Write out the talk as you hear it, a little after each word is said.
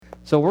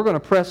So we're going to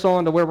press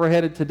on to where we're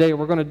headed today.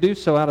 We're going to do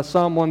so out of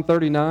Psalm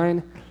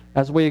 139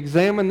 as we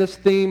examine this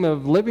theme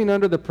of living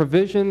under the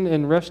provision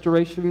and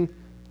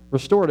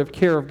restorative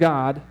care of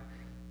God.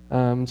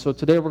 So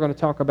today we're going to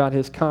talk about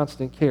His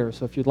constant care.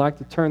 So if you'd like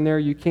to turn there,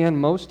 you can.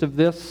 Most of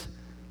this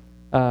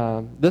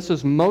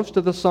is most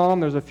of the psalm.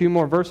 There's a few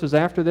more verses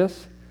after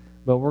this,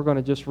 but we're going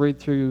to just read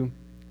through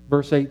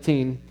verse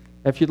 18.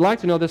 If you'd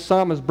like to know, this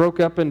psalm is broke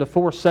up into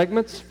 4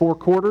 segments, 4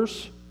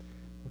 quarters.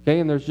 Okay,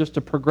 and there's just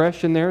a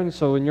progression there, and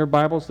so in your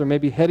Bibles there may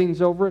be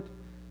headings over it,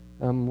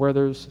 where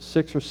there's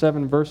 6 or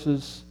 7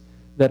 verses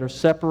that are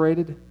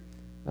separated.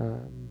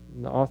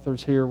 The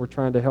authors here were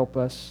trying to help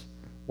us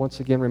once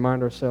again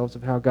remind ourselves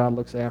of how God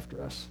looks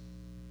after us.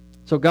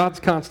 So God's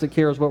constant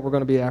care is what we're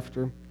going to be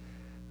after.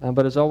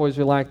 But as always,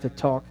 we like to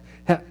talk.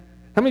 How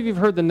many of you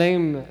have heard the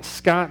name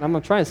Scott? I'm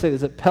going to try and say it.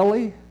 Is it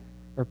Pelley?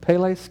 Or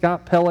Pele?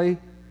 Scott Pelley?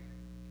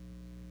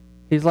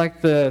 He's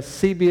like the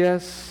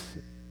CBS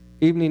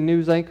evening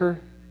news anchor.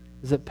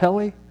 Is it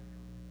Pelley?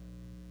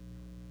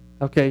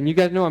 Okay, and you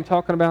guys know what I'm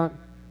talking about?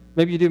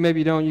 Maybe you do, maybe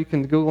you don't. You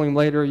can Google him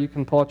later. You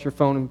can pull out your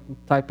phone and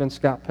type in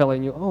Scott Pelley,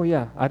 and oh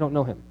yeah, I don't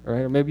know him. Right?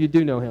 Or maybe you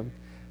do know him.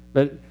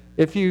 But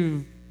if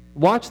you've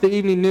watched the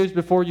evening news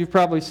before, you've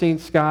probably seen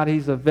Scott.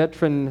 He's a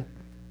veteran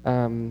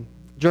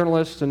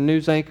journalist and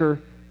news anchor.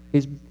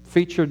 He's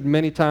featured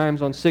many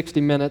times on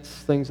 60 Minutes,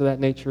 things of that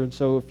nature. And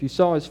so if you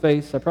saw his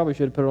face, I probably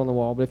should have put it on the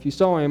wall, but if you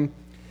saw him,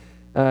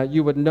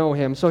 you would know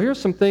him. So here's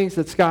some things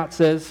that Scott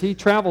says. He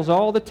travels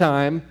all the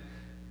time,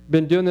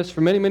 been doing this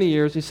for many, many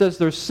years. He says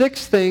there's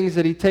 6 things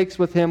that he takes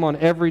with him on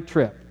every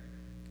trip.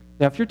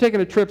 Now, if you're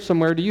taking a trip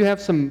somewhere, do you have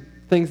some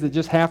things that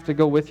just have to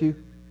go with you?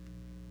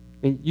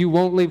 And you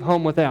won't leave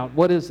home without.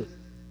 What is it?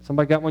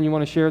 Somebody got one you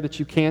want to share that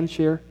you can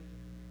share?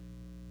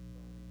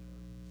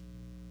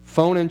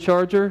 Phone and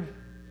charger?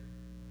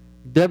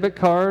 Debit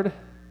card?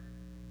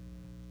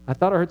 I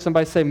thought I heard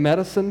somebody say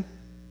medicine.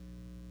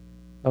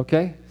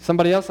 Okay.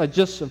 Somebody else,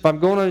 if I'm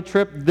going on a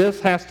trip,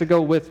 this has to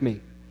go with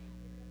me.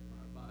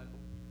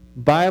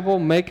 Bible,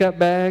 makeup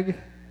bag,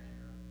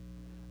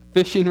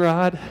 fishing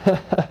rod,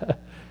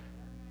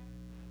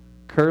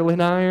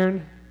 curling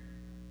iron.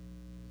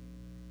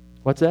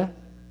 What's that?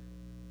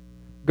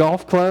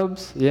 Golf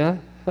clubs, yeah.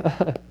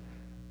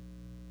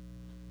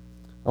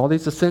 All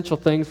these essential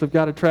things we've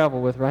got to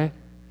travel with, right?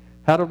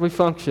 How did we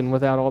function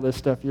without all this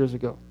stuff years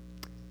ago?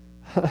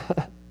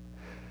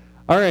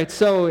 All right,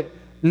 so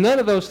none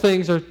of those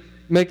things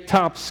make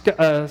top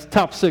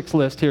 6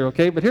 list here,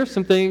 okay? But here's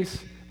some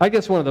things. I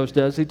guess one of those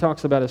does. He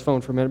talks about his phone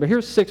for a minute. But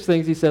here's 6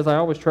 things he says I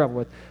always travel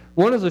with.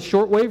 One is a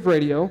shortwave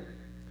radio.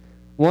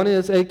 One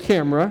is a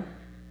camera.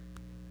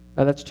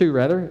 That's 2,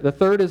 rather. The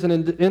third is an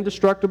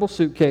indestructible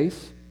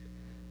suitcase.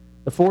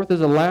 The 4th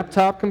is a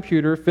laptop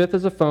computer. 5th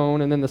is a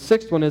phone. And then the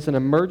 6th one is an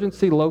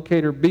emergency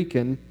locator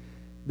beacon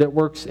that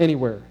works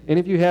anywhere. Any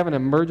of you have an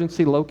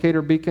emergency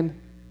locator beacon?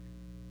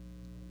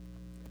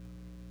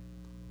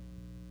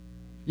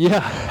 Yeah,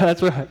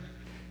 that's right.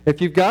 If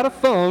you've got a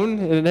phone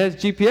and it has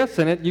GPS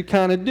in it, you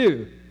kind of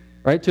do,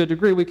 right? To a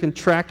degree, we can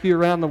track you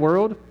around the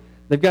world.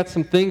 They've got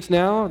some things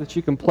now that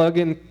you can plug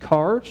in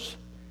cars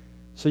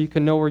so you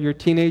can know where your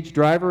teenage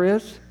driver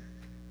is,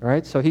 all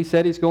right? So he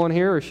said he's going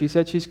here, or she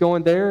said she's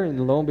going there,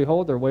 and lo and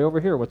behold, they're way over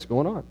here. What's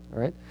going on, all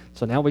right?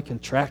 So now we can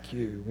track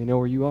you. We know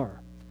where you are.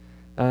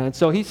 And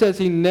so he says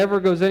he never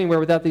goes anywhere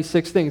without these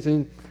 6 things.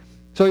 And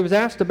so he was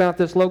asked about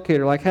this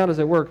locator, like how does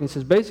it work? And he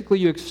says basically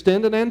you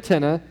extend an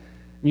antenna,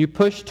 and you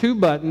push 2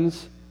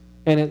 buttons,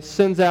 and it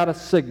sends out a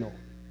signal,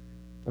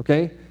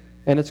 okay?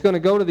 And it's going to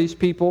go to these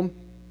people.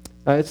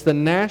 It's the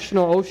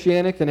National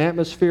Oceanic and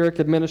Atmospheric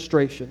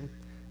Administration.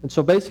 And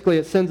so basically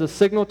it sends a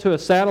signal to a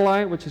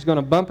satellite, which is going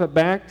to bump it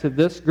back to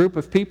this group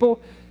of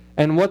people.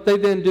 And what they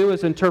then do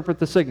is interpret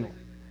the signal.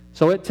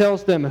 So it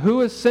tells them who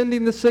is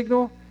sending the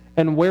signal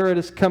and where it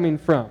is coming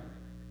from.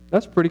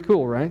 That's pretty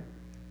cool, right?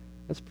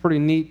 That's a pretty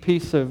neat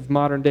piece of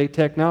modern-day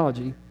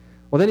technology.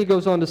 Well, then he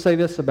goes on to say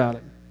this about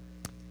it.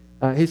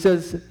 He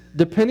says,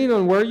 depending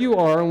on where you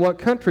are and what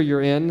country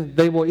you're in,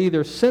 they will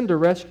either send a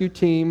rescue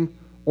team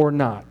or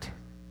not.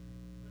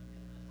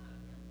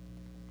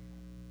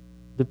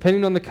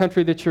 Depending on the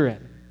country that you're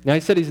in. Now,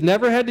 he said he's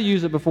never had to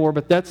use it before,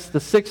 but that's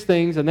the 6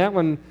 things, and that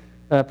one,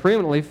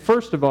 preeminently,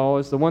 first of all,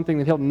 is the one thing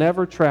that he'll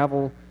never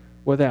travel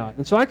without.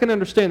 And so I can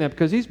understand that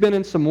because he's been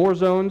in some war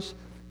zones.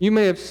 You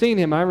may have seen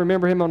him. I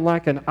remember him on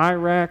like an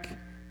Iraq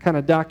kind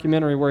of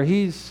documentary where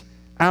he's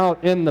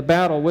out in the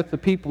battle with the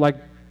people, like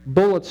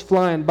bullets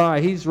flying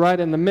by. He's right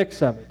in the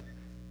mix of it.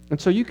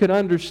 And so you could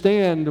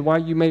understand why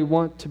you may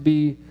want to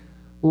be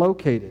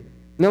located.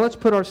 Now let's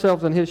put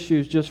ourselves in his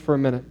shoes just for a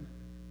minute.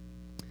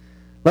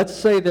 Let's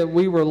say that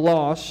we were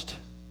lost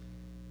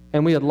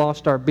and we had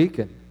lost our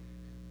beacon.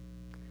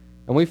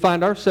 And we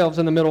find ourselves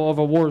in the middle of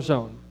a war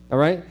zone. All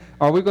right?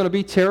 Are we going to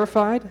be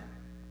terrified?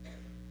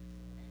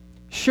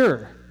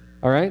 Sure.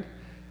 All right?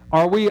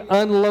 Are we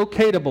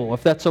unlocatable,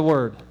 if that's a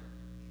word?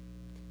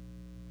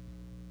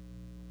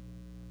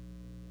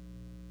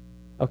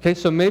 Okay,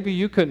 so maybe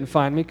you couldn't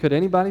find me. Could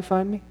anybody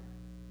find me?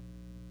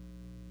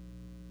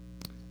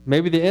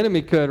 Maybe the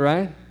enemy could,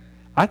 right?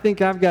 I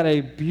think I've got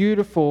a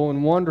beautiful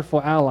and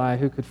wonderful ally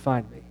who could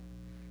find me,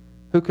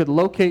 who could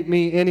locate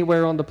me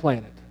anywhere on the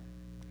planet.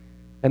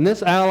 And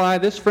this ally,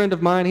 this friend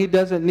of mine, he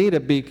doesn't need a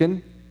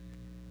beacon.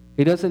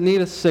 He doesn't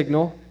need a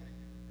signal,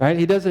 right?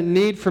 He doesn't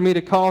need for me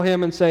to call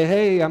him and say,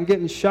 hey, I'm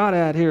getting shot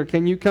at here.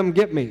 Can you come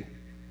get me?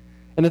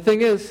 And the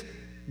thing is,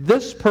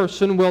 this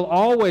person will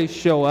always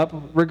show up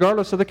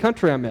regardless of the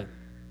country I'm in.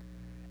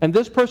 And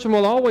this person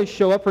will always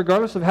show up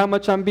regardless of how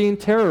much I'm being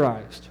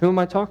terrorized. Who am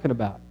I talking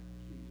about?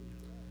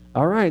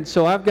 All right,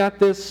 so I've got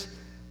this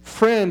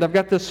friend, I've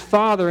got this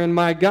Father in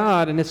my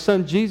God, and His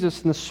Son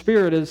Jesus and the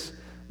Spirit is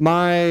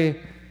my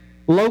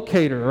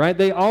locator, right?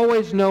 They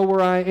always know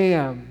where I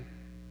am.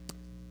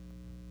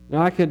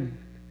 Now, I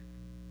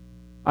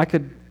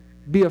could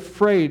be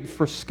afraid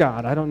for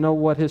Scott. I don't know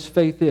what his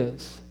faith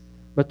is.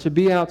 But to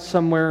be out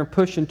somewhere and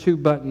pushing two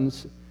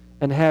buttons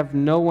and have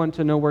no one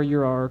to know where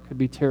you are could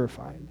be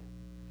terrifying.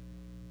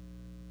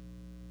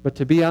 But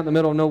to be out in the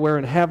middle of nowhere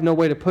and have no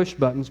way to push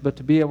buttons, but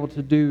to be able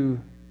to do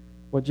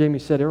what Jamie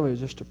said earlier,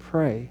 just to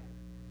pray,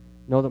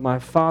 know that my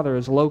Father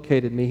has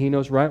located me. He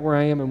knows right where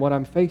I am and what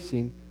I'm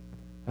facing.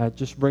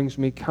 Just brings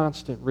me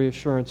constant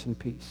reassurance and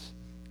peace.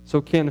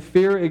 So can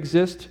fear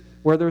exist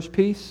where there's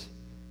peace?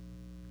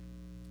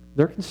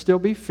 There can still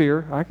be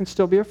fear. I can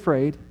still be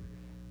afraid.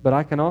 But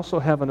I can also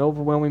have an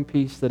overwhelming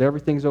peace that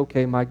everything's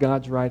okay. My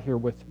God's right here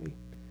with me.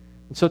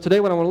 And so today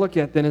what I want to look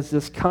at then is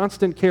this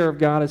constant care of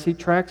God as He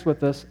tracks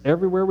with us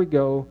everywhere we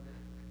go.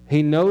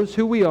 He knows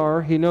who we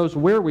are. He knows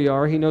where we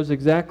are. He knows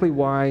exactly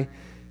why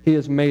He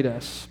has made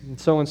us. And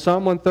so in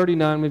Psalm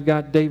 139, we've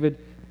got David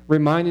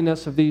reminding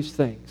us of these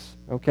things.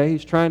 Okay,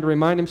 he's trying to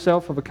remind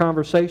himself of a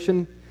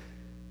conversation,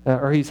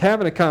 or he's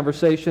having a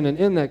conversation, and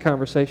in that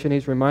conversation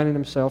he's reminding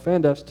himself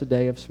and us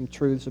today of some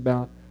truths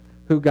about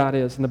who God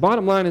is. And the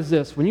bottom line is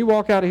this: when you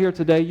walk out of here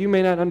today, you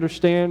may not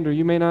understand or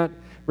you may not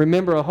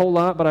remember a whole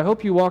lot, but I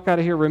hope you walk out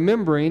of here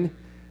remembering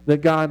that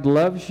God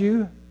loves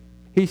you,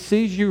 He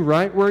sees you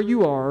right where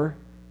you are,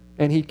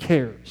 and He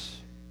cares.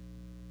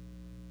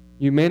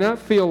 You may not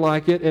feel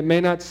like it, it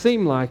may not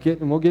seem like it,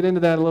 and we'll get into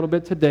that a little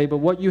bit today, but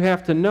what you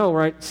have to know,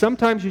 right,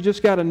 sometimes you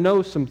just got to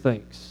know some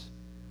things.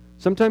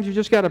 Sometimes you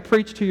just got to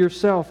preach to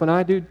yourself, and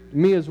I do,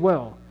 me as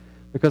well,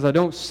 because I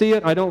don't see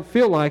it, I don't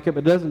feel like it,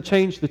 but it doesn't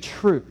change the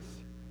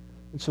truth.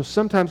 And so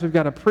sometimes we've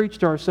got to preach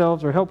to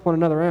ourselves or help one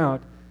another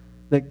out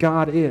that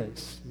God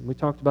is. And we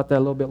talked about that a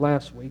little bit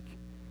last week.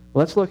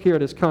 Well, let's look here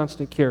at His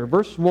constant care.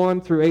 Verse 1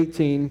 through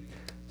 18,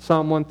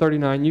 Psalm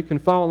 139. You can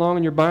follow along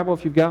in your Bible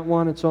if you've got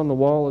one. It's on the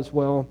wall as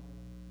well.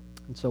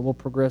 And so we'll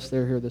progress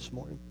there here this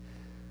morning.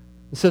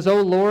 It says,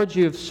 O Lord,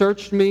 you have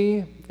searched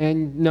me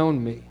and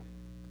known me.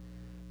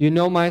 You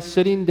know my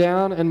sitting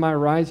down and my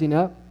rising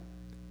up.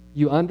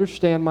 You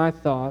understand my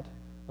thought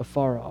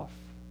afar off.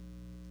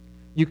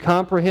 You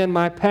comprehend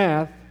my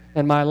path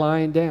and my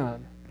lying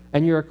down,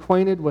 and you're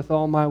acquainted with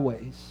all my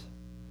ways.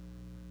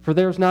 For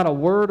there's not a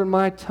word on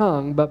my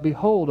tongue, but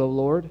behold, O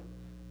Lord,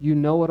 you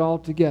know it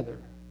altogether.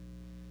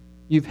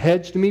 You've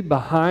hedged me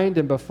behind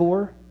and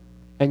before,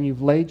 and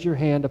you've laid your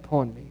hand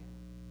upon me.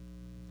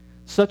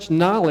 Such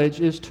knowledge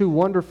is too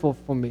wonderful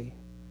for me.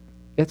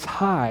 It's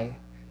high,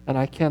 and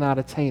I cannot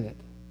attain it.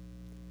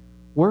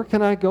 Where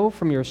can I go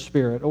from your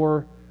spirit,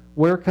 or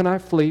where can I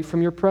flee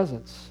from your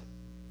presence?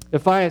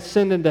 If I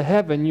ascend into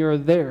heaven, you are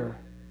there.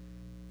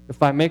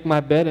 If I make my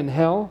bed in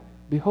hell,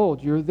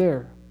 behold, you're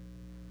there.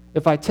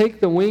 If I take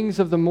the wings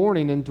of the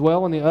morning and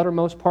dwell in the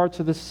uttermost parts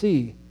of the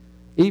sea,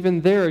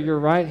 even there your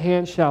right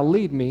hand shall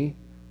lead me,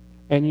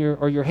 and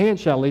your hand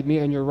shall lead me,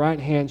 and your right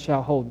hand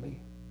shall hold me.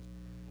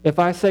 If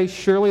I say,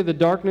 surely the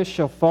darkness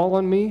shall fall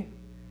on me,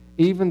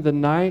 even the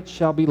night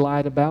shall be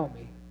light about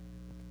me.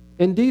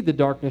 Indeed, the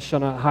darkness shall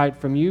not hide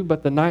from you,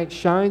 but the night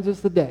shines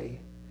as the day.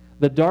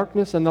 The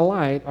darkness and the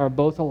light are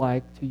both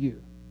alike to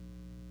you.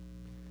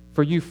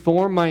 For you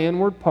formed my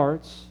inward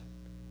parts.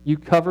 You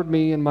covered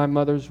me in my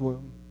mother's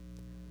womb.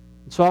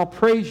 And so I'll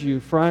praise you,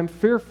 for I am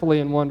fearfully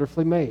and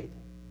wonderfully made.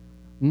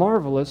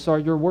 Marvelous are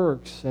your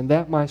works, and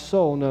that my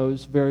soul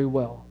knows very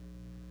well.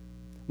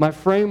 My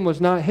frame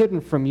was not hidden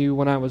from you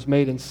when I was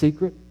made in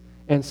secret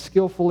and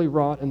skillfully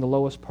wrought in the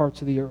lowest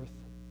parts of the earth.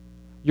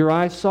 Your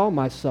eyes saw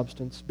my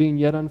substance, being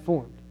yet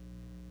unformed.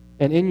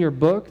 And in your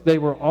book they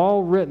were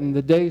all written,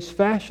 the days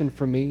fashioned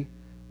for me,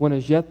 when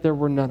as yet there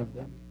were none of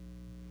them.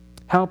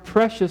 How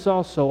precious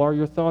also are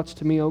your thoughts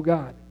to me, O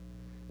God,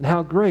 and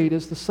how great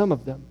is the sum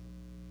of them.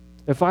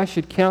 If I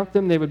should count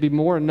them, they would be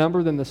more in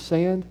number than the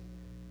sand,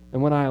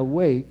 and when I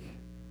awake,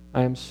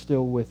 I am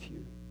still with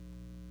you.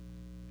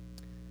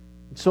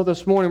 So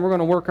this morning we're going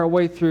to work our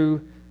way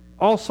through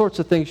all sorts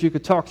of things you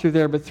could talk through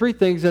there, but three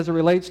things as it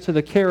relates to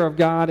the care of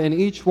God in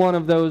each one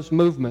of those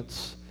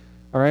movements.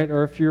 All right,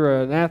 or if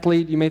you're an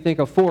athlete, you may think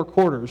of 4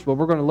 quarters. Well,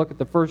 we're going to look at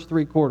the first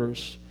 3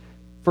 quarters,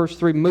 first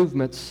 3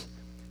 movements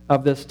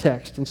of this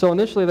text. And so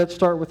initially, let's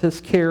start with His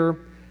care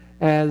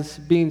as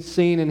being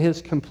seen in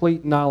His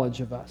complete knowledge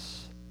of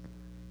us.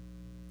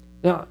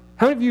 Now,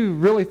 how many of you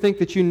really think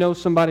that you know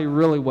somebody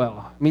really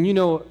well? I mean, you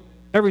know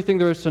everything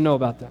there is to know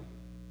about them.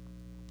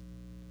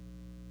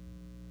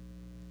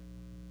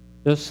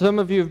 Some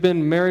of you have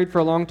been married for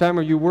a long time,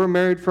 or you were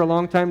married for a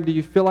long time. Do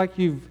you feel like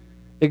you've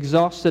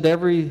exhausted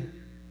every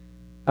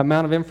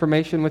amount of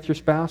information with your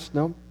spouse?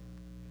 No?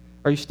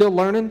 Are you still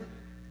learning?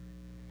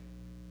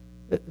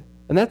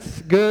 And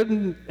that's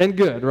good and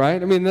good,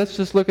 right? I mean, let's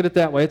just look at it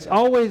that way. It's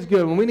always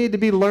good when we need to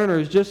be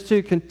learners just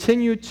to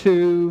continue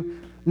to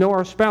know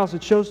our spouse.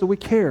 It shows that we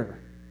care,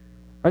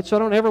 right? So I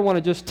don't ever want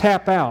to just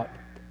tap out.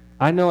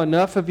 I know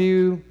enough of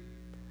you.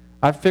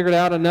 I've figured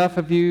out enough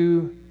of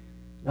you.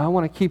 I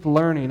want to keep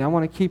learning. I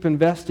want to keep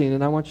investing,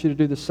 and I want you to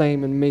do the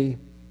same in me.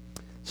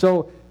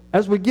 So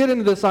as we get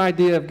into this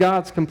idea of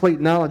God's complete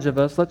knowledge of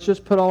us, let's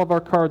just put all of our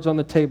cards on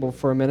the table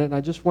for a minute, and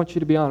I just want you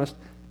to be honest.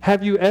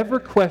 Have you ever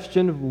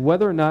questioned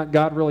whether or not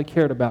God really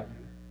cared about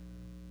you?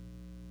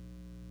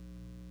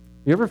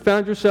 You ever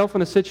found yourself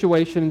in a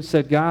situation and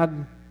said,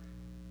 God,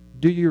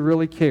 do you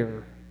really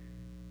care?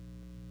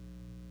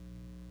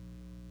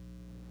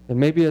 And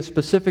maybe a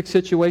specific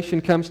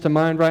situation comes to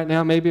mind right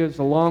now. Maybe it was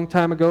a long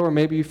time ago, or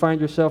maybe you find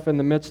yourself in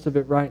the midst of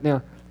it right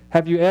now.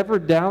 Have you ever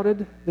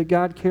doubted that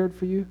God cared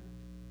for you?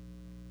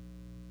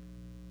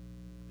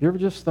 You ever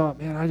just thought,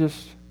 man,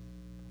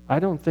 I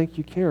don't think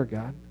you care,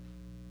 God.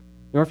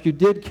 Or if you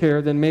did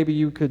care, then maybe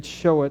you could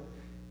show it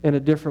in a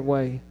different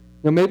way.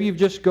 Maybe you've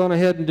just gone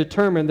ahead and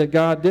determined that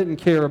God didn't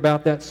care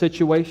about that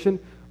situation,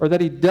 or that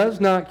He does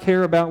not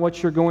care about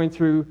what you're going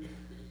through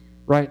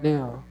right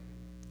now.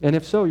 And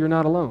if so, you're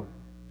not alone.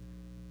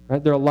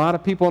 Right? There are a lot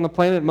of people on the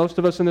planet, most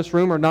of us in this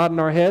room are nodding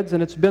our heads,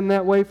 and it's been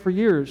that way for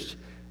years.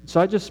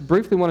 So I just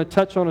briefly want to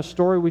touch on a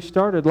story we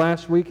started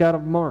last week out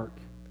of Mark.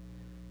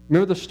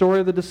 Remember the story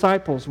of the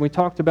disciples? We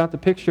talked about the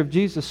picture of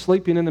Jesus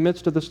sleeping in the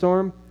midst of the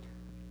storm.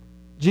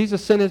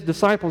 Jesus sent His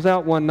disciples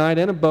out one night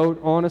in a boat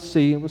on a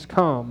sea. It was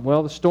calm.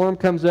 Well, the storm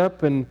comes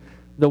up, and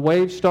the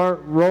waves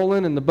start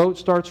rolling, and the boat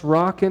starts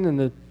rocking, and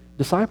the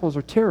disciples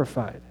are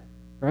terrified,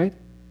 right?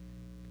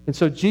 And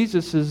so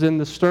Jesus is in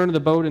the stern of the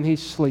boat, and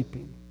He's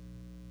sleeping.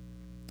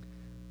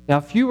 Now,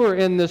 if you were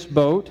in this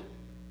boat,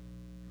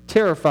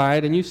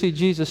 terrified, and you see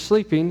Jesus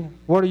sleeping,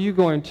 what are you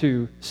going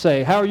to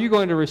say? How are you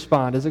going to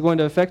respond? Is it going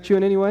to affect you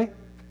in any way?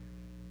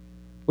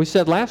 We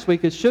said last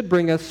week it should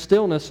bring us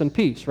stillness and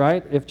peace,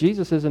 right? If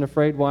Jesus isn't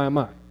afraid, why am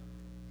I?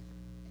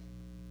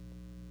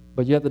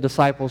 But yet the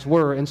disciples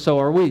were, and so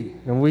are we.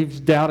 And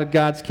we've doubted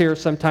God's care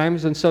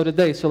sometimes, and so did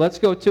they. So let's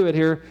go to it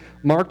here.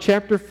 Mark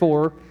chapter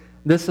 4,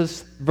 this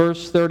is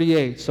verse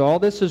 38. So all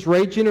this is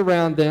raging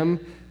around them,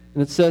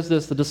 and it says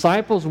this, the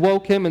disciples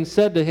woke Him and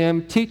said to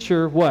Him,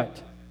 Teacher,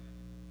 what?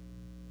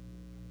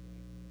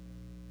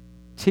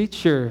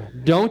 Teacher,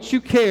 don't you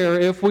care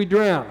if we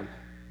drown?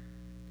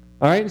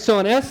 All right, so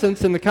in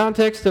essence, in the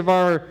context of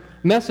our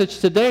message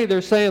today,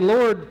 they're saying,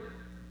 Lord,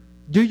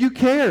 do you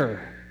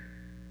care?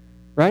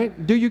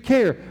 Right? Do you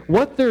care?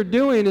 What they're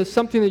doing is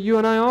something that you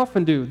and I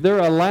often do. They're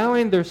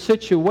allowing their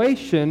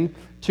situation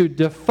to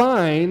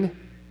define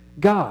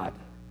God.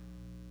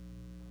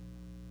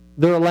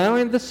 They're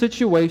allowing the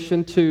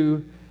situation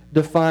to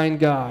define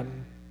God.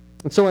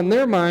 And so in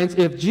their minds,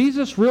 if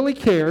Jesus really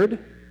cared,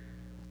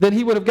 then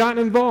He would have gotten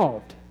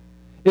involved.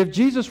 If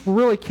Jesus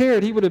really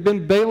cared, He would have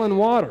been bailing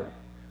water,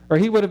 or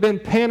He would have been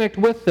panicked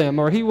with them,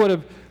 or He would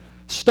have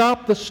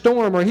stopped the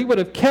storm, or He would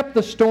have kept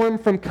the storm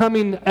from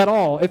coming at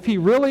all. If He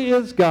really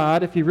is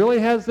God, if He really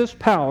has this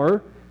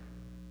power,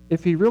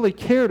 if He really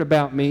cared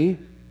about me,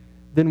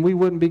 then we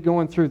wouldn't be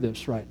going through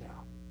this right now.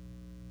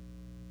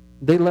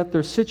 They let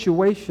their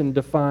situation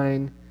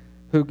define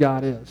who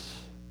God is.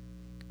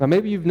 Now,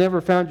 maybe you've never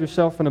found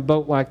yourself in a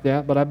boat like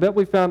that, but I bet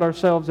we found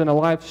ourselves in a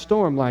life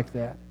storm like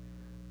that,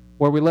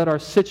 where we let our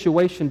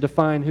situation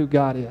define who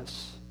God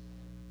is.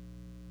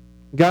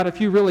 God, if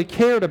you really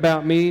cared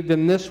about me,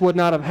 then this would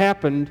not have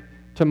happened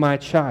to my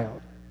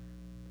child.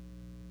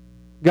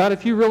 God,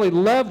 if you really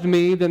loved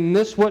me, then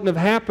this wouldn't have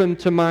happened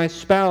to my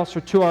spouse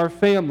or to our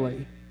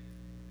family.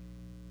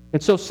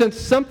 And so since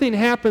something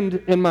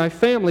happened in my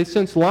family,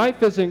 since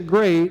life isn't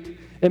great,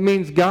 it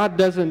means God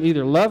doesn't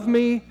either love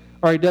me,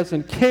 or He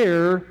doesn't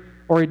care,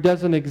 or He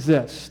doesn't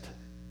exist.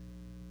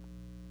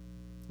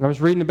 I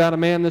was reading about a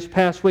man this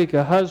past week,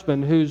 a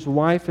husband whose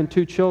wife and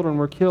 2 children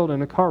were killed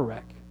in a car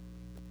wreck.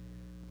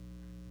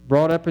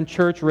 Brought up in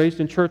church,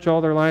 raised in church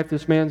all their life.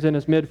 This man's in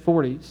his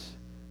mid-40s.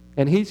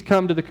 And he's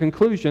come to the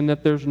conclusion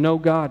that there's no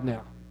God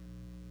now.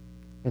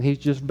 And he's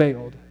just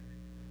bailed.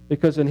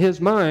 Because in his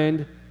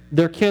mind,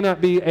 there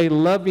cannot be a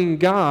loving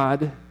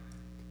God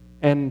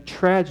and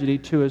tragedy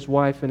to his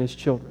wife and his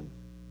children.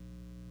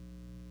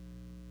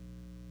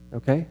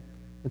 Okay?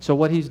 And so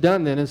what he's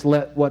done then is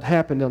let what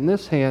happened on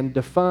this hand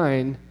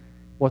define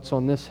what's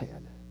on this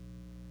hand.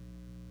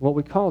 What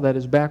we call that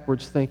is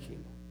backwards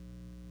thinking.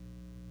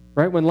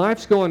 Right? When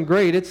life's going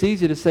great, it's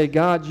easy to say,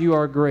 God, you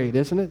are great,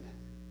 isn't it?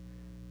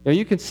 You know,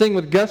 you can sing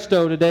with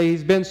gusto today,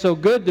 He's been so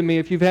good to me,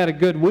 if you've had a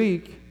good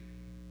week.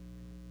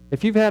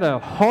 If you've had a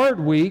hard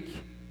week,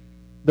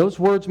 those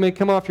words may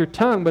come off your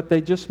tongue, but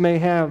they just may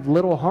have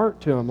little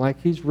heart to them,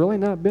 like He's really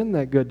not been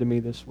that good to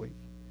me this week.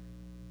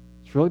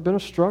 It's really been a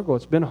struggle.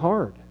 It's been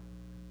hard.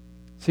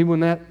 See, when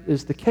that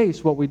is the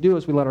case, what we do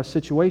is we let our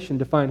situation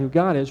define who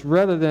God is,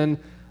 rather than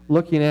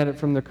looking at it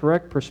from the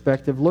correct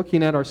perspective,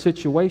 looking at our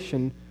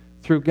situation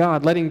through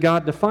God, letting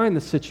God define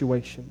the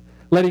situation,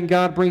 letting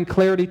God bring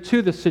clarity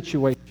to the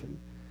situation.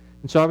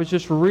 And so I was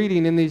just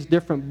reading in these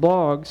different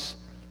blogs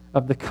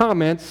of the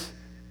comments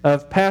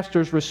of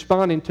pastors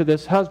responding to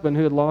this husband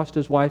who had lost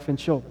his wife and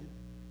children,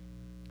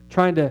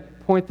 trying to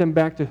point them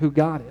back to who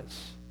God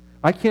is.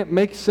 I can't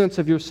make sense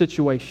of your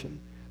situation.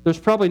 There's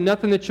probably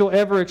nothing that you'll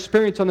ever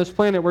experience on this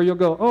planet where you'll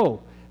go,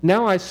 oh,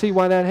 now I see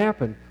why that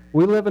happened.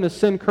 We live in a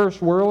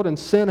sin-cursed world, and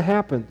sin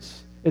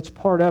happens. It's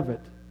part of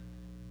it.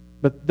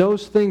 But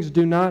those things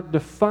do not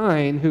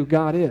define who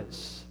God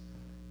is.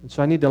 And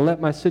so I need to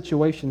let my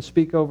situation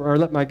speak over, or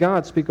let my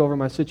God speak over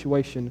my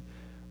situation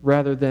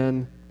rather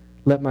than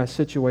let my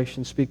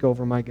situation speak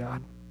over my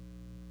God.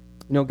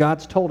 You know,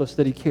 God's told us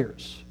that He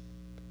cares.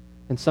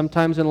 And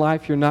sometimes in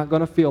life you're not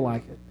going to feel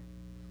like it.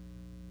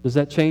 Does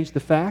that change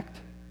the fact?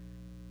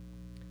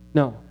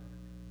 No.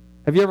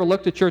 Have you ever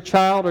looked at your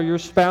child or your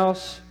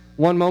spouse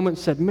one moment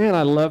and said, man,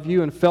 I love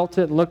you, and felt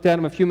it, and looked at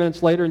them a few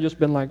minutes later and just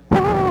been like,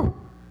 oh!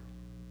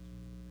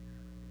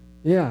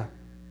 Yeah.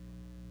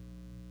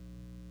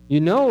 You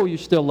know you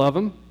still love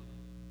them,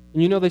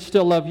 and you know they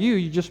still love you,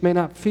 you just may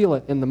not feel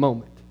it in the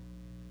moment.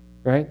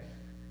 Right?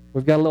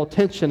 We've got a little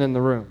tension in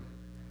the room.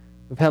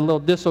 We've had a little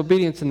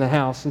disobedience in the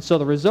house, and so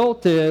the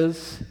result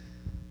is,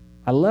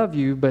 I love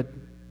you, but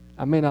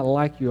I may not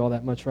like you all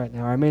that much right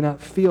now, or I may not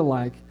feel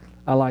like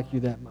I like you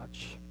that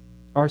much.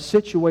 Our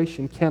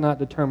situation cannot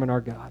determine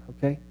our God,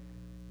 okay?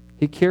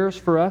 He cares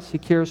for us, He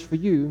cares for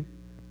you,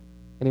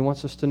 and He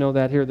wants us to know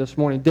that here this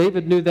morning.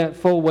 David knew that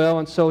full well,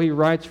 and so he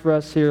writes for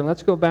us here.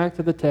 Let's go back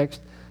to the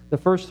text. The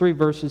first 3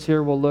 verses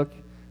here, we'll look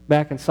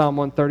back in Psalm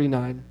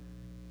 139.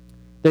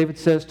 David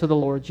says to the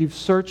Lord, you've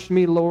searched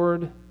me,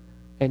 Lord,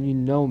 and you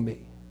know me.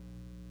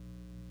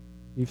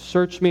 You've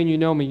searched me and you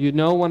know me. You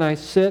know when I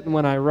sit and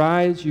when I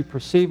rise. You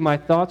perceive my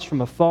thoughts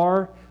from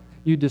afar.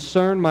 You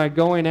discern my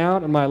going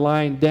out and my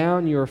lying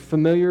down. You are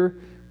familiar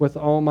with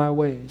all my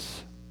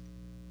ways.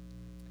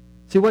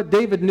 See, what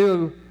David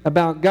knew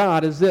about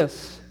God is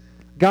this.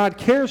 God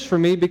cares for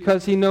me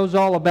because He knows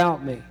all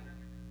about me.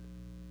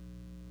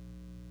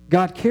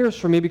 God cares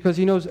for me because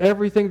He knows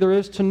everything there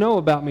is to know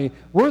about me.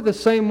 We're the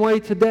same way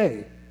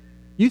today.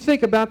 You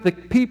think about the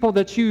people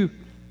that you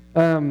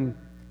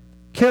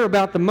care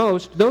about the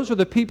most, those are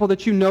the people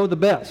that you know the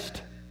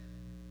best.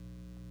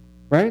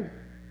 Right?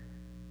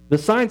 The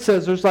sign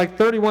says there's like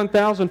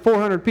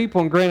 31,400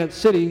 people in Granite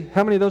City.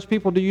 How many of those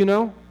people do you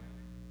know?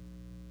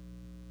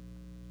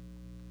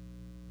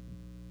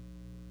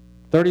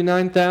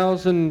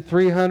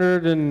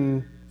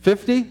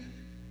 39,350?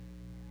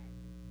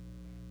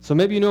 So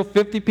maybe you know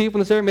 50 people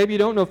in this area, maybe you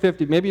don't know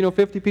 50. Maybe you know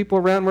 50 people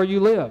around where you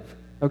live.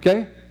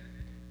 Okay?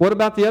 What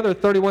about the other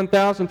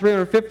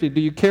 31,350? Do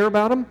you care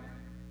about them? I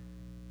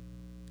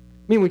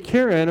mean, we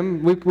care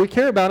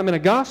about them in a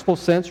gospel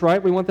sense,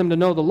 right? We want them to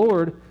know the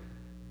Lord.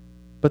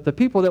 But the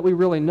people that we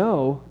really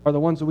know are the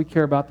ones that we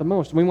care about the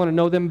most. We want to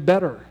know them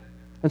better.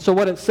 And so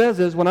what it says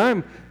is, when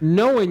I'm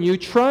knowing you,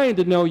 trying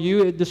to know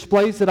you, it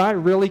displays that I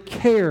really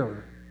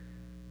care.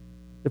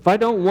 If I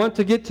don't want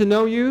to get to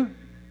know you,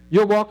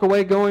 you'll walk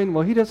away going,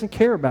 well, he doesn't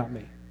care about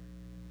me.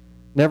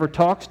 Never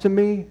talks to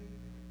me,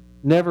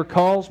 never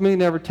calls me,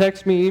 never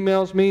texts me,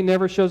 emails me,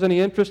 never shows any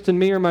interest in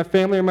me or my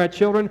family or my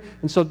children.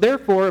 And so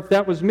therefore, if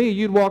that was me,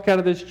 you'd walk out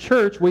of this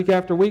church week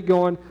after week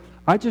going,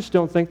 I just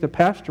don't think the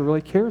pastor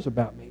really cares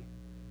about me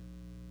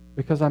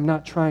because I'm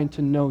not trying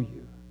to know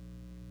you.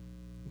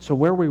 So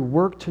where we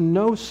work to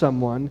know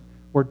someone,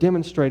 we're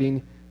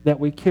demonstrating that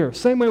we care.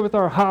 Same way with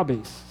our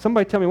hobbies.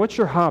 Somebody tell me, what's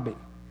your hobby?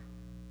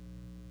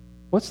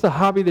 What's the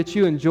hobby that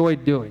you enjoy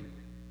doing?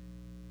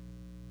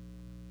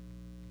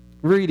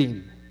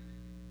 Reading.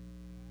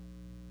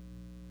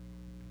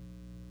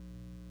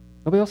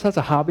 Nobody else has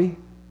a hobby?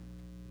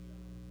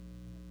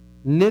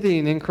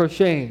 Knitting and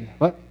crocheting.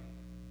 What?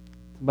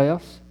 Somebody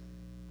else?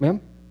 Ma'am?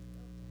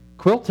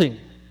 Quilting.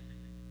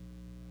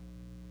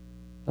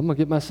 I'm going to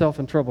get myself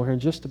in trouble here in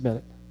just a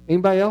minute.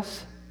 Anybody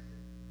else?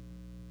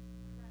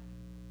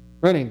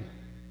 Running.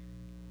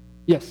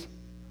 Yes.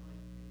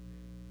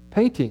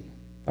 Painting.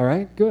 All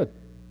right, good.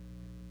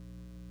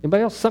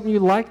 Anybody else? Something you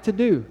like to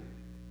do?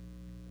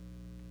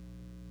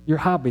 Your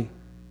hobby?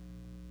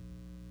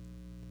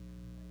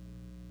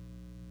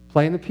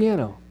 Playing the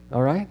piano.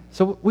 All right?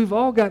 So we've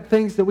all got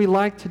things that we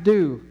like to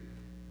do.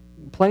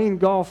 Playing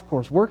golf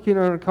course, working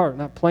on a car,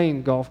 not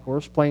playing golf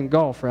course, playing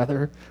golf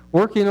rather,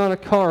 working on a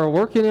car,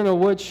 working in a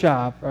wood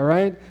shop, all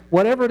right?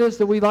 Whatever it is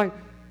that we like,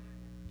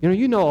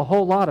 you know a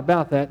whole lot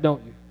about that,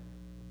 don't you?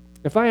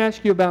 If I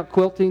ask you about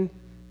quilting,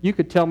 you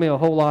could tell me a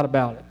whole lot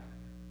about it,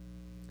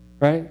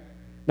 right?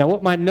 Now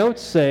what my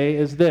notes say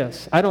is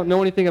this: I don't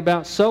know anything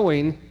about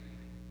sewing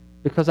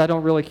because I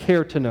don't really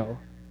care to know.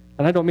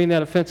 And I don't mean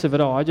that offensive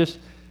at all.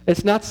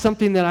 It's not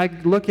something that I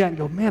look at and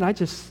go, man,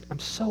 I'm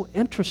so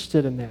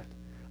interested in that.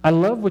 I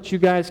love what you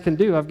guys can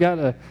do. I've got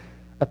a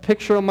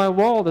picture on my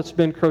wall that's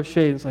been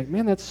crocheted. It's like,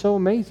 man, that's so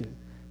amazing.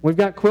 We've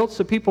got quilts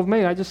that people have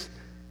made.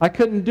 I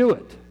couldn't do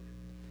it.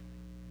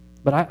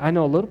 But I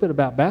know a little bit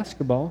about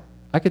basketball.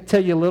 I could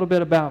tell you a little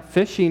bit about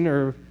fishing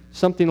or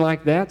something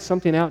like that,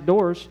 something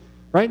outdoors,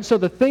 right? And so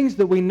the things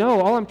that we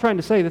know, all I'm trying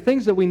to say, the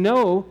things that we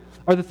know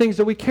are the things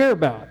that we care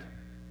about.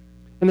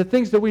 And the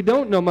things that we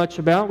don't know much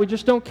about, we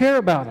just don't care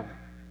about them.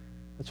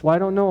 That's why I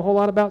don't know a whole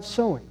lot about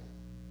sowing.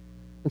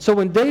 And so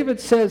when David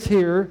says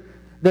here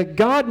that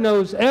God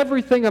knows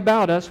everything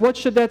about us, what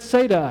should that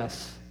say to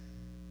us?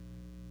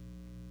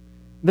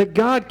 That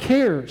God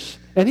cares,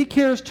 and He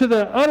cares to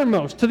the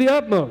uttermost, to the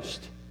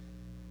utmost.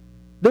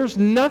 There's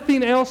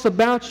nothing else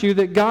about you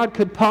that God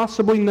could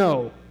possibly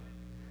know.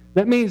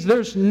 That means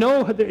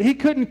He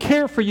couldn't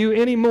care for you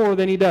any more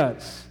than He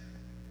does.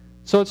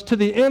 So it's to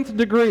the nth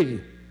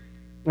degree,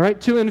 right?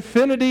 To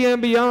infinity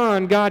and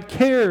beyond, God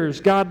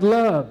cares, God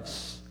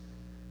loves.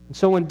 And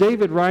so when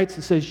David writes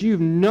and says,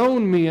 you've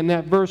known me in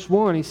that verse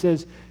 1, he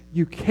says,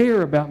 you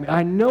care about me.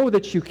 I know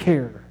that you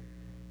care.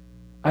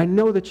 I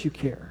know that you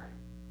care.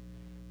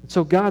 And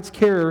so God's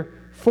care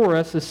for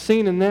us is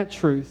seen in that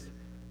truth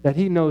that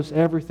He knows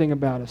everything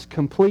about us.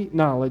 Complete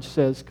knowledge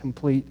says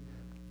complete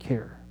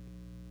care.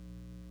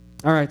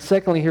 All right,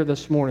 secondly here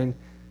this morning,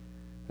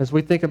 as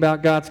we think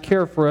about God's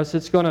care for us,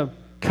 it's going to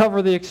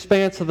cover the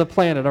expanse of the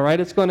planet, all right?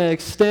 It's going to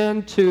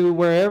extend to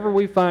wherever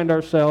we find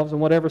ourselves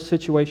and whatever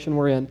situation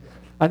we're in.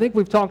 I think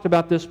we've talked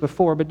about this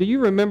before, but do you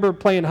remember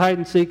playing hide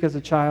and seek as a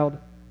child?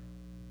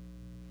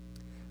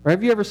 Or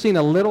have you ever seen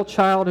a little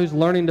child who's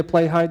learning to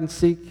play hide and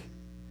seek?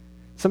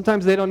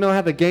 Sometimes they don't know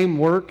how the game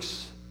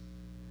works.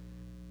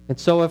 And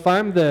so if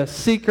I'm the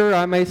seeker,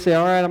 I may say,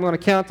 all right, I'm going to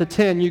count to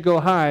 10, you go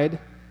hide.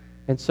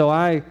 And so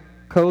I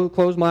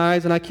close my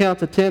eyes and I count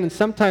to 10, and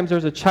sometimes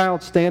there's a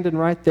child standing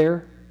right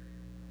there,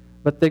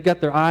 but they've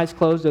got their eyes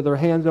closed or their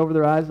hands over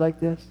their eyes like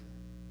this.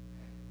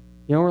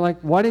 You know, we're like,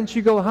 why didn't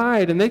you go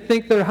hide? And they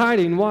think they're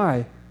hiding.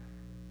 Why?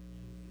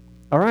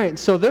 All right,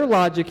 so their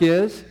logic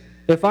is,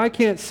 if I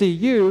can't see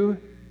you,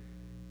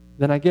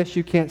 then I guess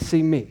you can't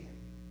see me,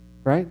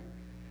 right?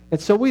 And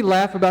so we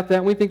laugh about that,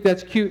 and we think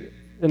that's cute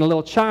in a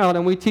little child,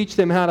 and we teach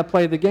them how to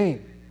play the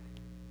game.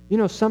 You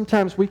know,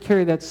 sometimes we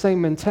carry that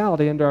same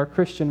mentality into our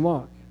Christian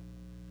walk.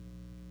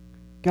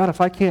 God,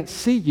 if I can't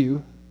see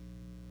you,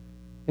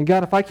 and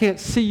God, if I can't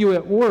see you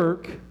at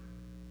work,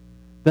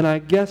 then I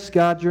guess,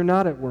 God, you're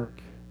not at work.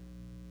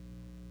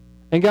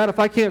 And God, if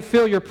I can't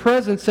feel your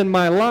presence in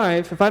my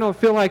life, if I don't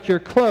feel like you're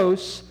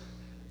close,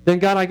 then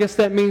God, I guess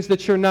that means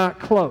that you're not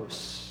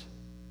close.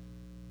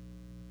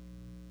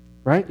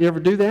 Right? You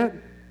ever do that?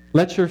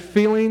 Let your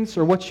feelings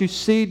or what you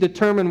see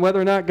determine whether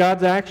or not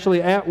God's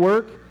actually at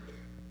work.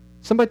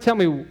 Somebody tell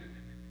me,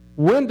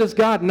 when does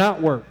God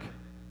not work?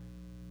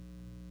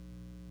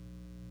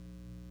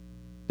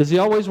 Does He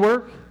always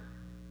work?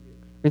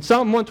 And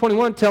Psalm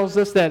 121 tells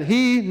us that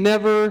He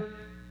never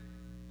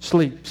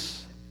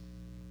sleeps.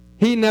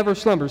 He never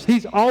slumbers.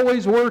 He's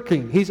always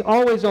working. He's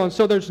always on.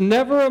 So there's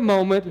never a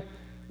moment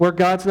where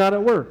God's not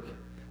at work.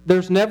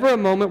 There's never a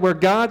moment where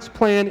God's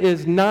plan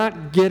is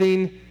not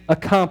getting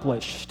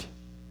accomplished.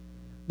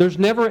 There's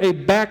never a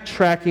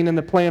backtracking in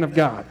the plan of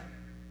God.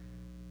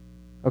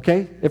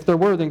 Okay? If there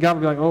were, then God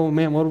would be like, oh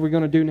man, what are we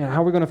going to do now?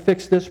 How are we going to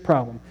fix this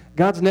problem?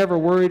 God's never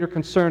worried or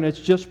concerned. It's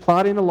just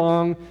plodding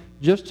along,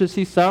 just as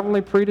He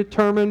sovereignly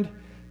predetermined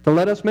to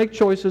let us make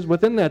choices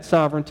within that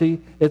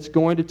sovereignty. It's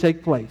going to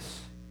take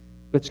place.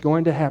 It's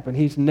going to happen.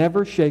 He's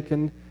never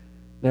shaken,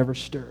 never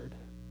stirred.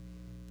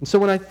 And so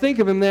when I think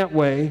of Him that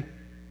way,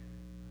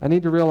 I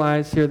need to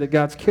realize here that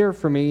God's care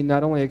for me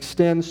not only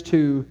extends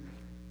to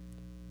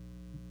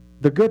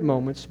the good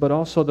moments, but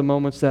also the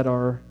moments that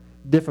are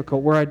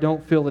difficult, where I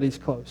don't feel that He's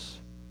close.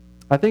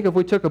 I think if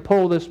we took a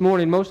poll this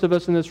morning, most of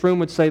us in this room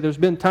would say there's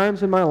been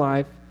times in my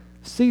life,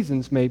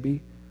 seasons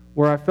maybe,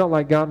 where I felt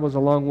like God was a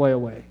long way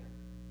away.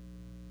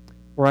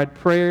 Where I'd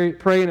pray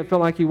and it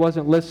felt like He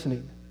wasn't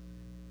listening.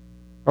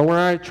 Or where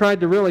I tried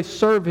to really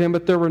serve Him,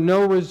 but there were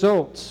no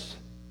results.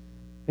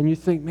 And you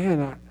think,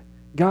 man,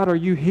 God, are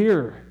you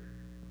here?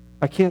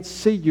 I can't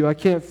see you. I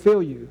can't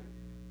feel you.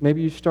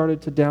 Maybe you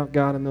started to doubt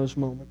God in those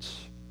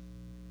moments.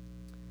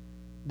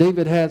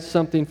 David has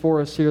something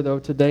for us here, though,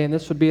 today, and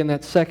this would be in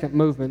that second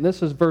movement.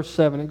 This is verse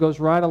 7. It goes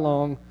right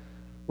along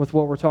with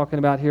what we're talking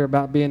about here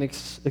about being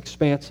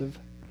expansive.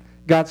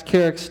 God's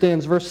care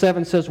extends. Verse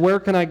 7 says, where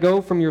can I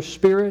go from your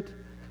spirit,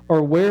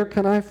 or where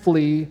can I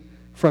flee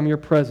from your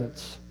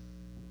presence?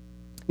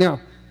 Now,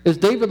 is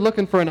David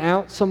looking for an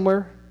out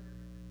somewhere?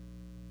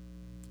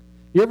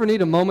 You ever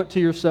need a moment to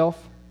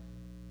yourself?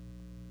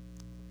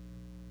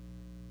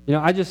 You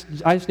know, I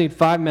just need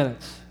 5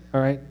 minutes,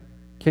 all right?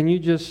 Can you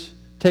just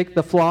take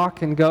the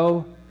flock and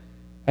go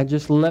and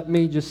just let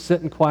me just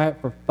sit in quiet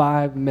for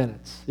 5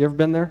 minutes? You ever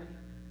been there?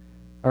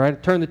 All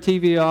right, turn the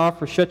TV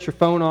off or shut your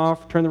phone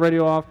off, turn the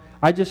radio off.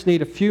 I just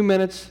need a few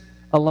minutes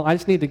alone. I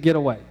just need to get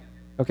away,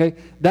 okay?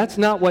 That's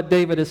not what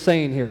David is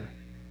saying here.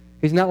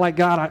 He's not like,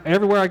 God,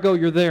 everywhere I go,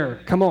 you're there.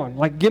 Come on,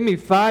 like give me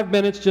 5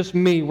 minutes, just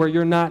me, where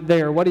you're not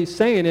there. What he's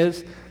saying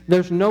is,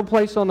 there's no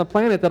place on the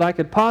planet that I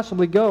could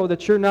possibly go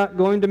that you're not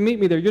going to meet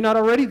me there. You're not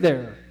already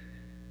there.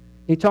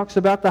 He talks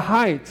about the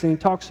heights, and he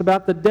talks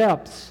about the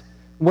depths.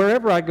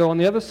 Wherever I go, on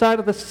the other side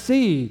of the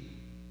sea,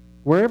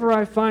 wherever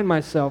I find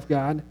myself,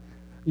 God,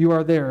 you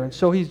are there. And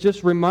so he's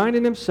just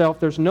reminding himself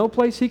there's no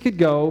place he could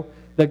go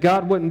that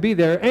God wouldn't be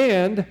there,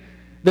 and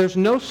there's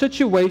no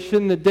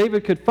situation that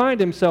David could find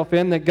himself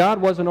in that God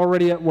wasn't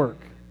already at work.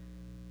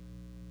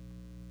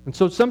 And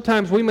so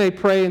sometimes we may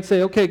pray and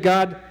say, okay,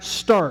 God,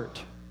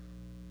 start.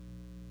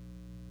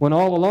 When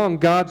all along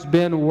God's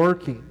been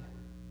working.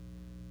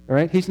 All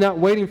right? He's not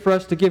waiting for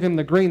us to give him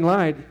the green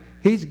light.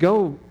 He's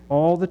go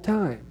all the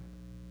time.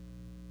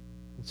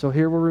 And so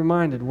here we're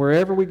reminded,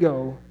 wherever we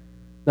go,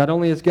 not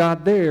only is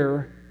God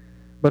there,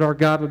 but our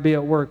God would be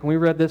at work. And we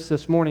read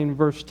this morning in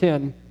verse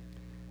 10.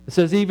 It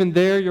says, even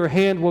there your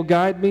hand will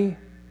guide me,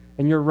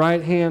 and your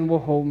right hand will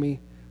hold me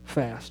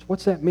fast.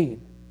 What's that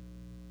mean?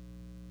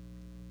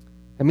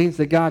 It means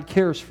that God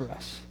cares for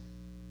us.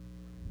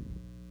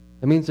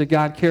 It means that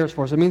God cares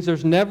for us. It means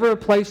there's never a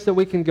place that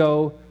we can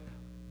go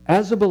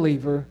as a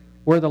believer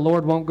where the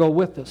Lord won't go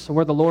with us, or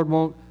where the Lord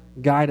won't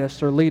guide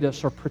us or lead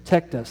us or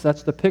protect us.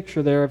 That's the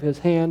picture there of his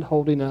hand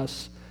holding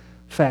us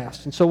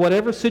fast. And so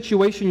whatever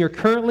situation you're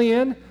currently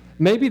in,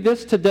 maybe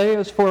this today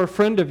is for a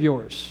friend of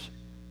yours.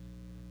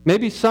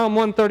 Maybe Psalm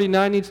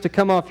 139 needs to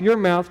come off your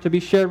mouth to be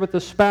shared with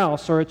a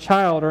spouse or a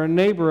child or a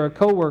neighbor or a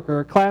coworker or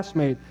a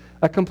classmate,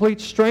 a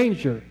complete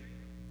stranger.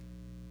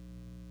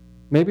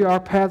 Maybe our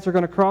paths are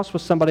going to cross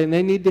with somebody and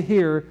they need to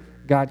hear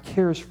God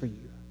cares for you.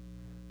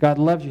 God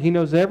loves you. He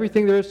knows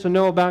everything there is to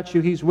know about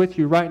you. He's with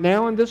you right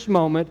now in this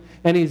moment,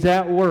 and he's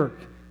at work.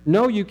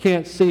 No, you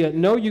can't see it.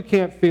 No, you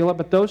can't feel it,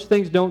 but those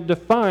things don't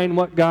define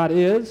what God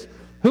is,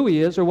 who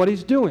he is, or what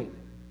he's doing.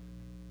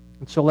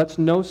 And so let's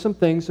know some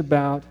things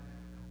about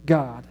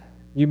God.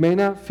 You may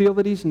not feel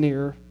that he's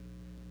near,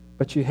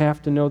 but you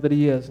have to know that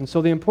he is. And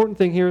so the important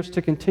thing here is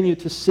to continue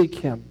to seek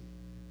him.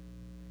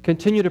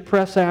 Continue to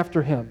press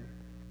after him.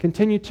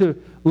 Continue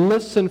to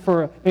listen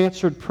for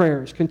answered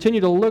prayers.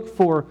 Continue to look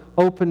for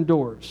open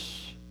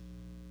doors,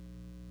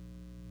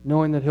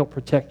 knowing that he'll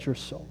protect your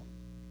soul.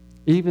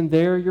 Even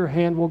there, your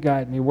hand will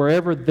guide me,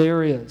 wherever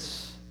there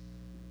is.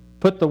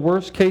 Put the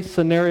worst case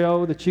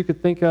scenario that you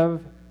could think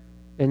of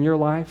in your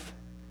life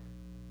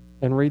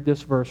and read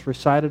this verse.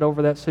 Recite it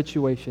over that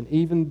situation.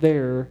 Even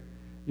there,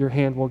 your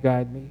hand will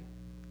guide me.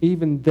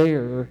 Even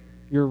there,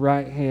 your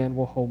right hand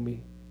will hold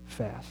me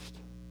fast.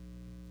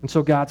 And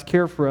so God's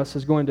care for us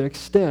is going to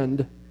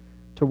extend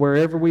to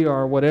wherever we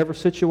are, whatever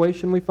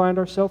situation we find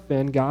ourselves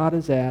in, God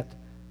is at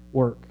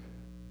work.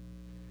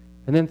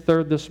 And then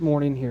third this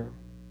morning here,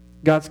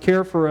 God's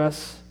care for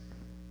us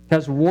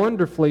has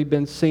wonderfully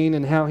been seen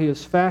in how he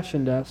has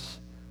fashioned us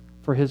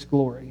for his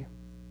glory.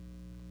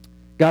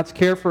 God's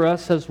care for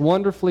us has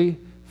wonderfully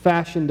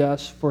fashioned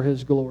us for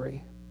his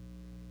glory.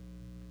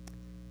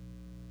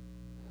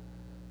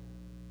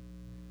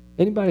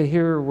 Anybody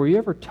here, were you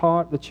ever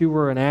taught that you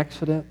were an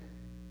accident?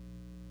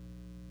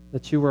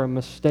 That you were a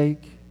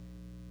mistake?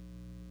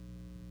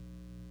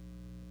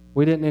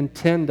 We didn't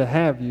intend to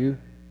have you.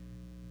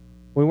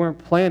 We weren't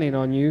planning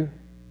on you.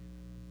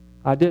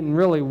 I didn't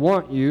really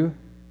want you.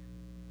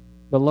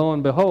 But lo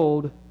and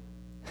behold,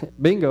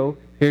 bingo,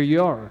 here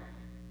you are.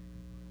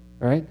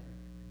 Right?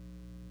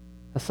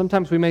 Now,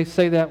 sometimes we may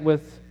say that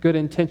with good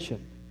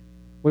intention.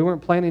 We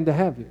weren't planning to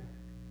have you.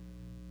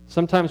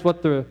 Sometimes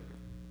what the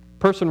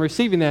person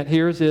receiving that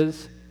hears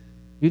is,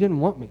 you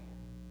didn't want me.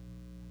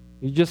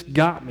 You just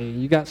got me.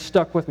 You got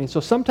stuck with me. So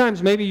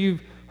sometimes maybe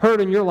you've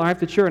heard in your life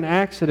that you're an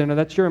accident or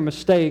that you're a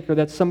mistake or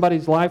that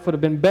somebody's life would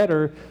have been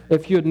better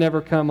if you had never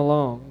come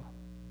along.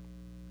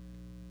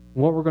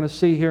 And what we're going to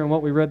see here and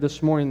what we read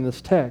this morning in this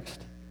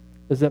text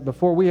is that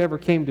before we ever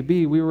came to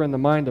be, we were in the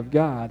mind of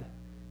God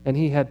and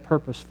he had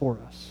purpose for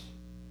us.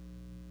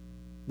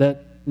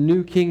 That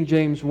New King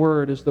James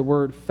word is the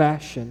word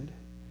fashioned.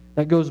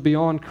 That goes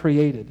beyond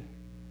created.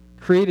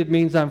 Created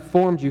means I've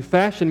formed you.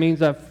 Fashioned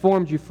means I've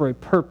formed you for a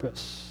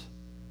purpose.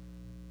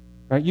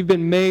 Right? You've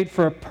been made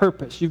for a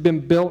purpose. You've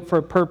been built for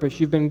a purpose.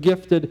 You've been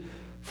gifted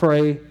for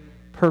a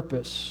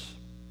purpose.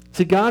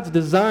 See, God's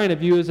design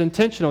of you is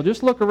intentional.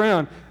 Just look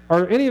around.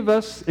 Are any of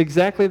us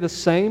exactly the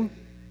same?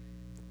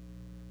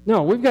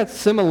 No, we've got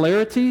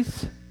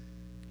similarities.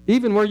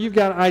 Even where you've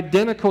got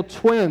identical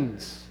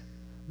twins,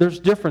 there's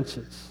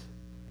differences.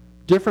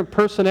 Different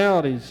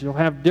personalities. You'll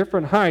have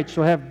different heights.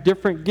 You'll have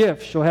different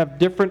gifts. You'll have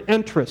different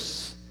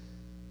interests.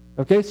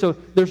 Okay, so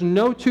there's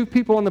no two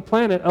people on the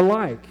planet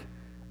alike.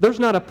 There's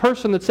not a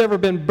person that's ever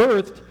been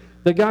birthed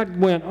that God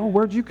went, oh,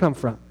 where'd you come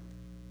from?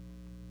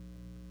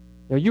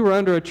 You were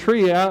under a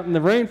tree out in the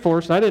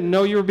rainforest, and I didn't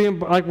know you were being,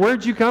 like,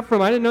 where'd you come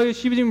from? I didn't know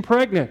she was even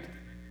pregnant.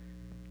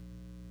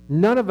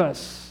 None of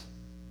us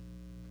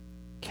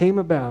came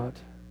about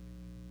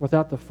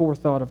without the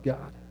forethought of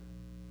God.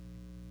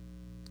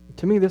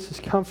 To me, this is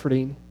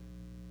comforting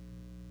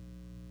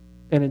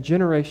in a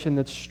generation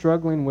that's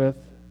struggling with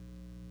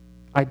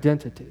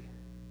identity.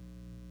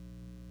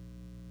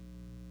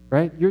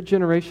 Right? Your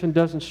generation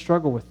doesn't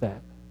struggle with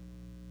that.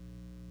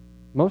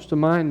 Most of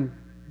mine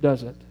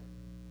doesn't.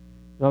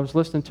 I was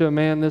listening to a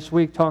man this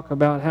week talk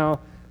about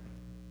how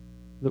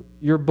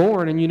you're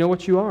born and you know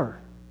what you are.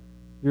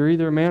 You're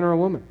either a man or a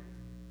woman.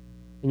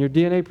 And your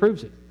DNA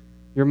proves it.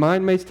 Your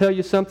mind may tell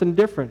you something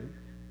different.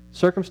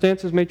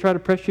 Circumstances may try to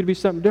press you to be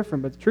something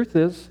different, but the truth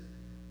is,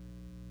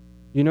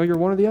 you know you're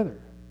one or the other.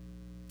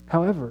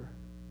 However,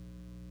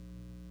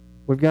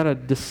 we've got a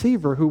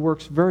deceiver who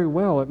works very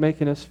well at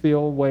making us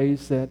feel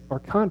ways that are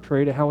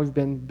contrary to how we've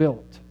been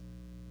built.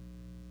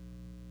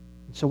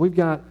 So we've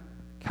got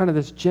kind of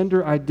this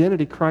gender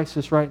identity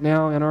crisis right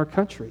now in our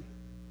country.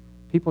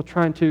 People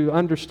trying to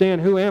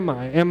understand, who am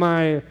I? Am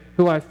I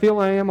who I feel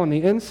I am on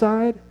the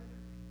inside?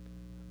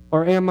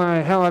 Or am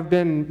I how I've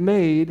been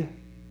made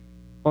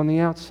on the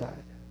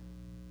outside?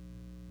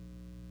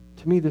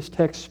 To me, this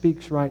text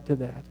speaks right to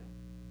that.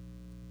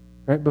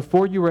 Right?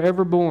 Before you were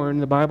ever born,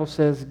 the Bible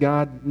says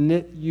God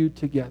knit you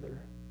together.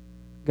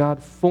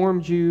 God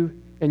formed you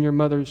in your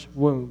mother's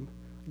womb.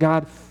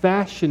 God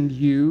fashioned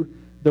you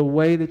the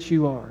way that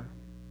you are.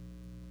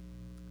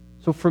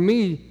 So for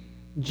me,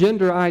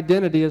 gender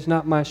identity is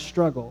not my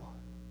struggle.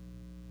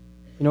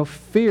 You know,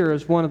 fear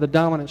is one of the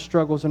dominant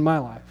struggles in my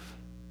life.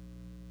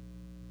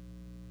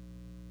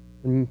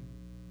 And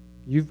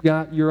you've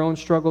got your own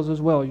struggles as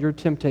well, your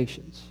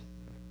temptations.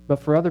 But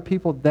for other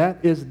people,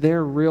 that is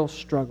their real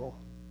struggle.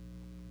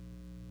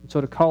 And so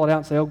to call it out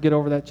and say, oh, get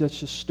over that, that's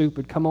just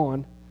stupid, come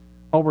on.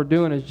 All we're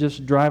doing is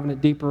just driving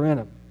it deeper in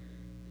them.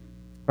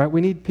 Right?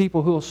 We need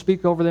people who will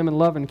speak over them in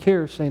love and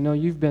care, saying, no,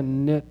 you've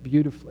been knit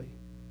beautifully.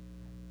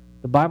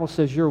 The Bible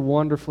says you're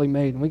wonderfully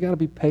made, and we got to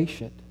be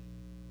patient.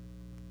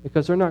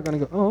 Because they're not going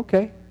to go, oh,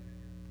 okay.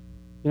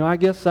 You know, I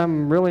guess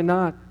I'm really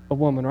not a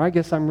woman, or I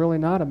guess I'm really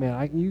not a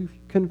man. You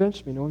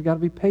convinced me. No, we've got to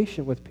be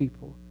patient with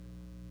people.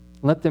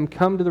 Let them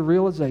come to the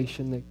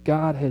realization that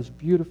God has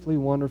beautifully,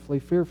 wonderfully,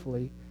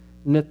 fearfully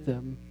knit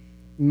them,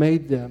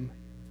 made them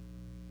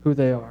who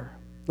they are.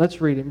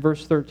 Let's read it in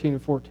verse 13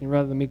 and 14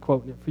 rather than me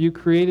quoting it. For you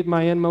created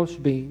my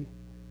inmost being.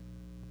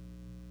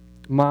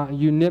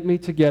 You knit me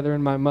together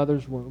in my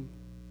mother's womb.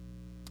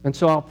 And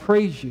so I'll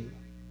praise you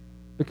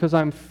because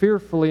I'm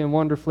fearfully and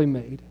wonderfully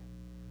made.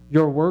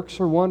 Your works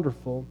are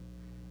wonderful,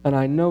 and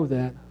I know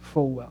that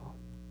full well.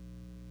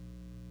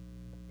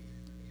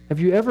 Have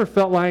you ever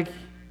felt like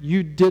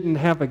you didn't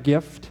have a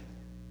gift?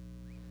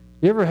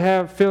 You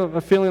ever feel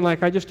a feeling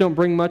like I just don't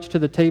bring much to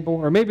the table?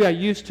 Or maybe I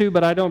used to,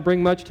 but I don't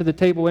bring much to the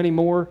table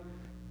anymore.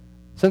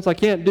 Since I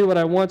can't do what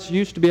I once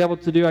used to be able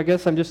to do, I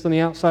guess I'm just on the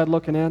outside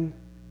looking in.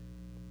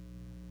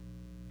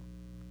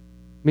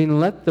 I mean,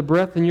 let the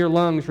breath in your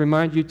lungs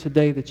remind you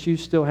today that you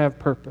still have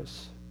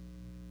purpose.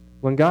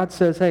 When God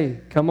says,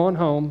 hey, come on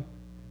home,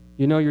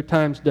 you know your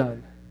time's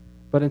done.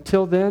 But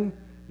until then,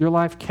 your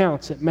life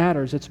counts. It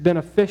matters. It's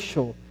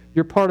beneficial.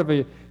 You're part of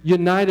a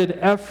united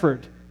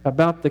effort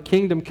about the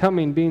kingdom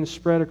coming, being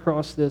spread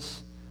across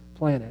this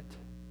planet.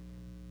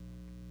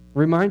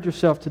 Remind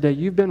yourself today,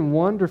 you've been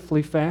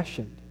wonderfully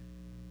fashioned.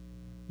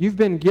 You've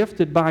been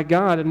gifted by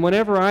God, and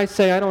whenever I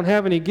say I don't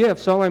have any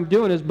gifts, all I'm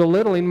doing is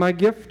belittling my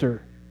gifter.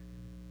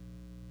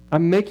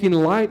 I'm making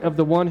light of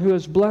the one who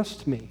has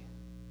blessed me.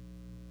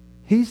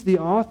 He's the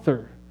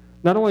author,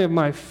 not only of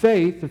my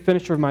faith, the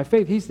finisher of my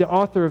faith, he's the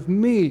author of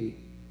me.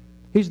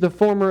 He's the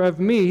former of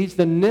me. He's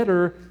the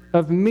knitter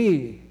of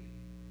me.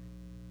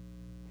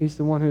 He's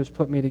the one who has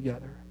put me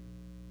together.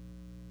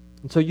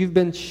 And so you've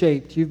been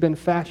shaped, you've been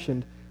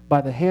fashioned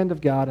by the hand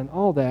of God, and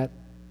all that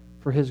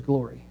for his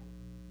glory.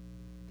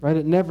 Right?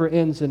 It never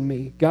ends in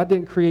me. God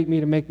didn't create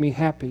me to make me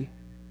happy.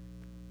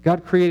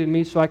 God created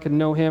me so I could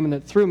know him, and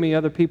that through me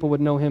other people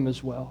would know him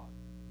as well.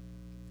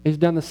 He's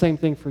done the same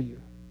thing for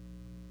you.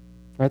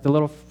 Right? The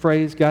little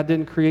phrase, God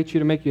didn't create you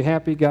to make you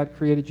happy. God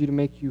created you to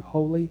make you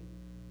holy,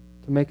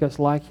 to make us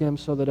like him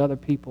so that other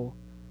people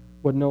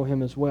would know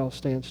him as well,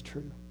 stands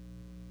true.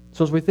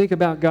 So as we think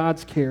about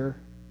God's care,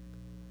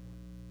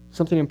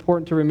 something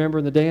important to remember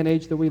in the day and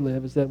age that we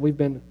live is that we've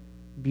been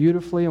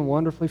beautifully and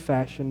wonderfully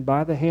fashioned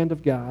by the hand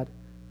of God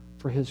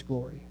for his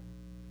glory.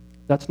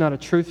 That's not a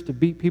truth to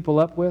beat people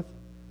up with.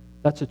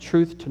 That's a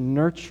truth to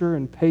nurture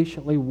and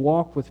patiently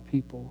walk with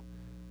people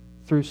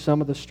through some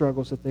of the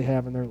struggles that they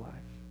have in their life.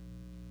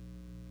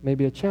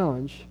 Maybe a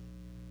challenge,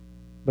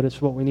 but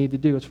it's what we need to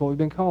do. It's what we've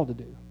been called to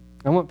do.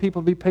 I want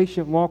people to be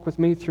patient and walk with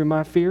me through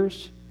my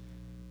fears.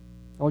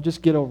 Oh,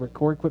 just get over it,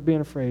 Corey. Quit being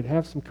afraid.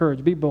 Have some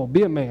courage. Be bold.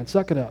 Be a man.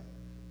 Suck it up.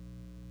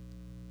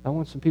 I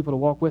want some people to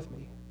walk with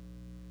me.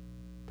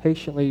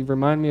 Patiently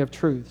remind me of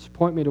truths.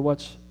 Point me to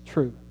what's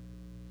true.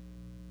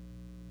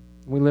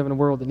 We live in a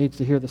world that needs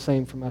to hear the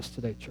same from us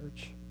today,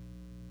 church.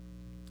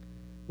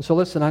 And so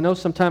listen, I know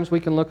sometimes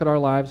we can look at our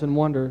lives and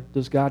wonder,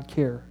 does God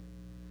care?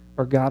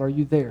 Or God, are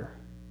you there?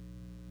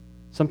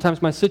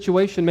 Sometimes my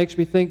situation makes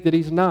me think that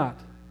he's not.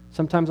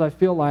 Sometimes I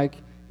feel like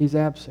he's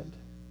absent.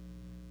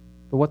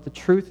 But what the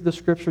truth of the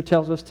Scripture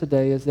tells us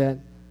today is that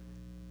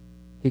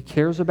he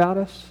cares about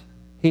us,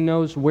 he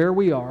knows where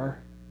we are,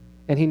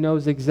 and he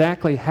knows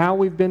exactly how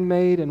we've been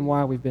made and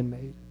why we've been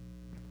made.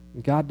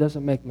 And God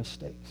doesn't make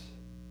mistakes.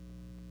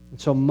 And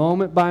so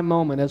moment by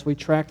moment as we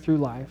track through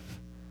life,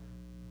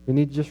 we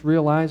need to just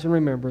realize and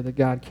remember that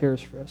God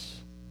cares for us.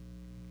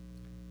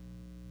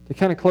 To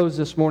kind of close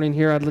this morning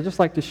here, I'd just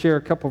like to share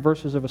a couple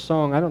verses of a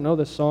song. I don't know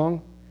this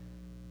song.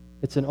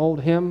 It's an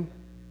old hymn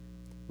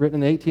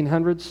written in the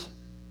 1800s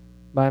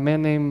by a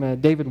man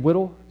named David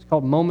Whittle. It's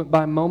called Moment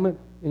by Moment.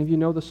 Any of you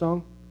know the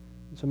song?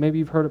 So maybe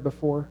you've heard it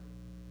before.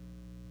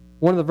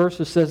 One of the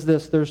verses says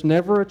this: there's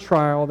never a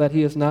trial that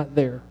he is not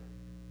there.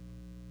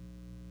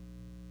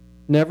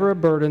 Never a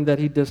burden that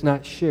he does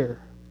not share.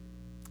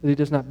 That he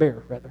does not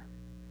bear, rather.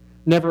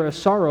 Never a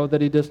sorrow that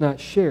he does not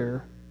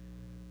share.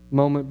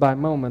 Moment by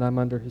moment, I'm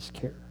under his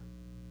care.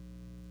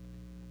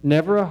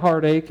 Never a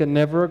heartache and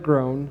never a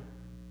groan.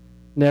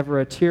 Never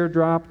a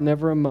teardrop,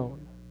 never a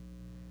moan.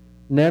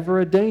 Never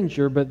a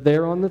danger, but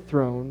there on the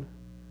throne,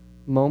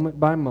 moment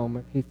by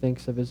moment, he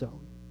thinks of his own.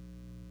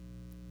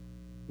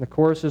 The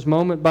chorus is,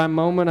 moment by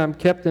moment, I'm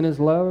kept in his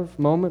love.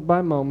 Moment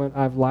by moment,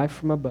 I've life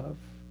from above.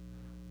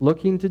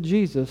 Looking to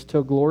Jesus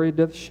till glory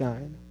doth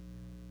shine.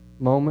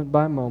 Moment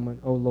by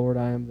moment, O Lord,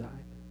 I am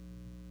thine.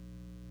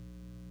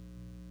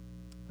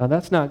 Now,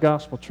 that's not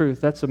gospel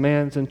truth. That's a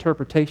man's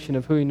interpretation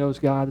of who he knows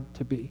God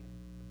to be.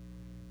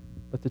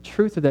 But the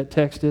truth of that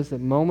text is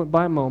that moment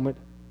by moment,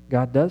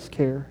 God does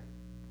care.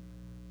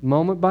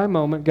 Moment by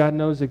moment, God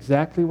knows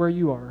exactly where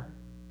you are.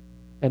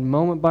 And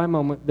moment by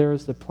moment, there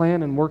is the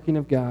plan and working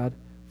of God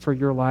for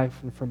your life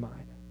and for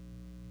mine.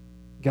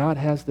 God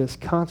has this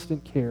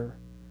constant care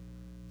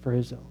for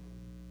his own.